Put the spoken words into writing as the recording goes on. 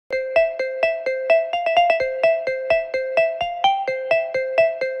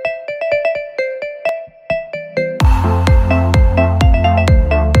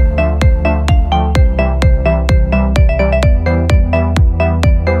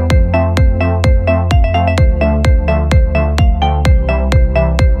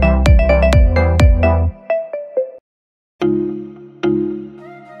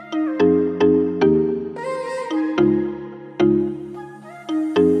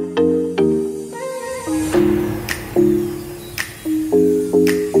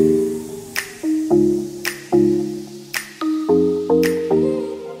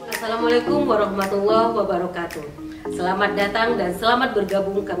datang dan selamat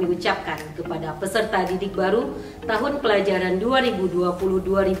bergabung kami ucapkan kepada peserta didik baru tahun pelajaran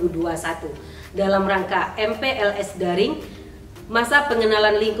 2020-2021 dalam rangka MPLS Daring masa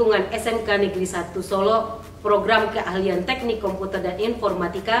pengenalan lingkungan SMK Negeri 1 Solok, Program Keahlian Teknik Komputer dan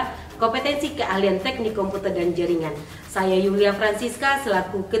Informatika, Kompetensi Keahlian Teknik Komputer dan Jaringan. Saya Yulia Fransiska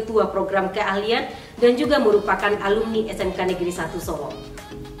selaku Ketua Program Keahlian dan juga merupakan alumni SMK Negeri 1 Solok.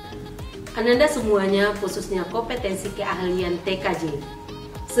 Ananda semuanya, khususnya kompetensi keahlian TKJ.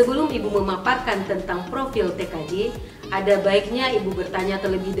 Sebelum Ibu memaparkan tentang profil TKJ, ada baiknya Ibu bertanya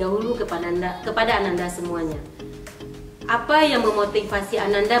terlebih dahulu kepada Ananda semuanya. Apa yang memotivasi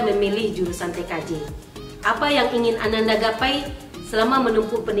Ananda memilih jurusan TKJ? Apa yang ingin Ananda gapai selama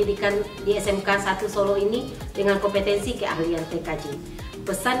menempuh pendidikan di SMK 1 Solo ini dengan kompetensi keahlian TKJ?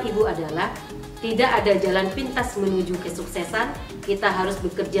 Pesan Ibu adalah, tidak ada jalan pintas menuju kesuksesan, kita harus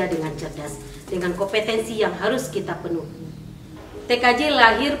bekerja dengan cerdas, dengan kompetensi yang harus kita penuhi. TKJ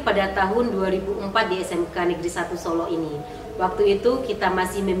lahir pada tahun 2004 di SMK Negeri 1 Solo ini. Waktu itu kita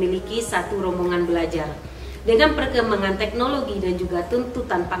masih memiliki satu rombongan belajar. Dengan perkembangan teknologi dan juga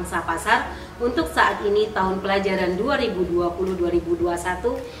tuntutan pangsa pasar, untuk saat ini tahun pelajaran 2020-2021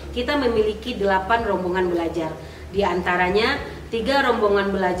 kita memiliki 8 rombongan belajar. Di antaranya 3 rombongan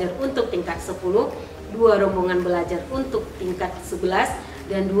belajar untuk tingkat 10, 2 rombongan belajar untuk tingkat 11,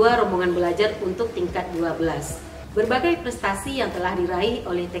 dan 2 rombongan belajar untuk tingkat 12. Berbagai prestasi yang telah diraih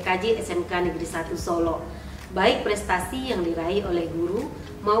oleh TKJ SMK Negeri 1 Solo, baik prestasi yang diraih oleh guru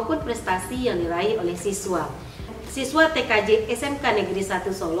maupun prestasi yang diraih oleh siswa. Siswa TKJ SMK Negeri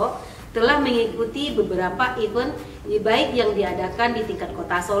 1 Solo telah mengikuti beberapa event baik yang diadakan di tingkat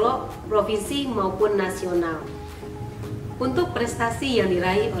kota Solo, provinsi maupun nasional. Untuk prestasi yang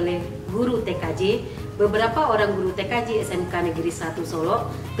diraih oleh guru TKJ, beberapa orang guru TKJ SMK Negeri 1 Solo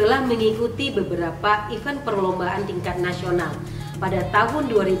telah mengikuti beberapa event perlombaan tingkat nasional. Pada tahun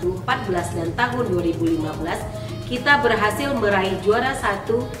 2014 dan tahun 2015, kita berhasil meraih juara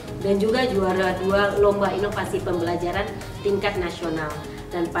 1 dan juga juara 2 Lomba Inovasi Pembelajaran tingkat nasional.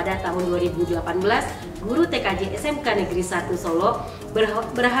 Dan pada tahun 2018, guru TKJ SMK Negeri 1 Solo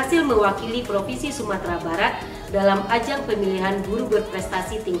berhasil mewakili Provinsi Sumatera Barat dalam ajang pemilihan guru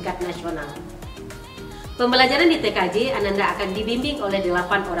berprestasi tingkat nasional. Pembelajaran di TKJ Ananda akan dibimbing oleh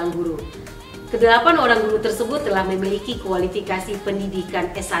 8 orang guru. Ke-8 orang guru tersebut telah memiliki kualifikasi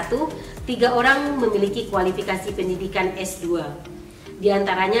pendidikan S1, 3 orang memiliki kualifikasi pendidikan S2. Di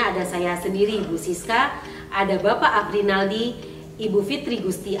antaranya ada saya sendiri, Ibu Siska, ada Bapak Afrinaldi, Ibu Fitri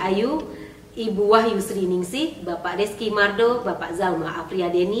Gusti Ayu, Ibu Wahyu Sri Ningsih, Bapak Reski Mardo, Bapak Zalma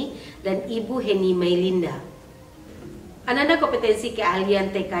Afriadeni, dan Ibu Heni Mailinda. Ananda kompetensi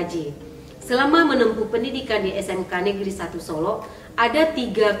keahlian TKJ. Selama menempuh pendidikan di SMK Negeri 1 Solo, ada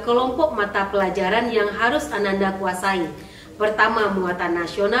 3 kelompok mata pelajaran yang harus Ananda kuasai. Pertama, muatan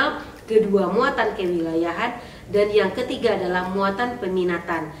nasional, kedua muatan kewilayahan, dan yang ketiga adalah muatan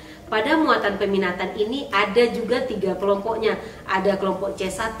peminatan. Pada muatan peminatan ini ada juga 3 kelompoknya. Ada kelompok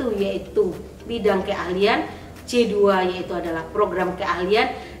C1 yaitu bidang keahlian, C2 yaitu adalah program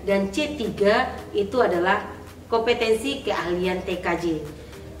keahlian, dan C3 itu adalah kompetensi keahlian TKJ.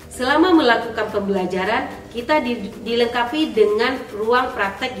 Selama melakukan pembelajaran, kita dilengkapi dengan ruang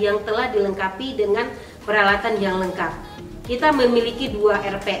praktek yang telah dilengkapi dengan peralatan yang lengkap. Kita memiliki 2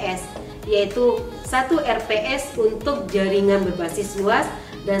 RPS, yaitu 1 RPS untuk jaringan berbasis luas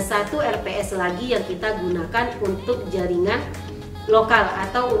dan 1 RPS lagi yang kita gunakan untuk jaringan lokal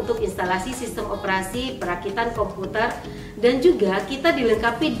atau untuk instalasi sistem operasi perakitan komputer, dan juga kita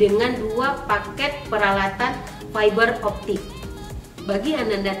dilengkapi dengan 2 paket peralatan fiber optik. Bagi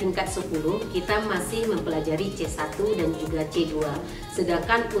Ananda tingkat 10, kita masih mempelajari C1 dan juga C2.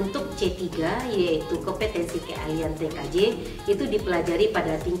 Sedangkan untuk C3 yaitu kompetensi keahlian TKJ itu dipelajari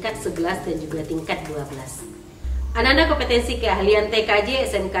pada tingkat 11 dan juga tingkat 12. Ananda kompetensi keahlian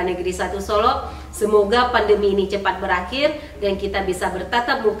TKJ SMK Negeri 1 Solo, semoga pandemi ini cepat berakhir dan kita bisa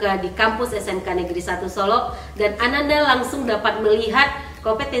bertatap muka di kampus SMK Negeri 1 Solo, dan Ananda langsung dapat melihat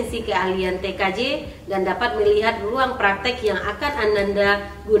kompetensi keahlian TKJ dan dapat melihat ruang praktek yang akan Ananda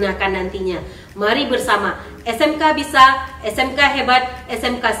gunakan nantinya. Mari bersama, SMK bisa, SMK hebat,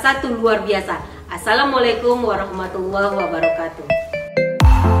 SMK 1 luar biasa. Assalamualaikum warahmatullahi wabarakatuh.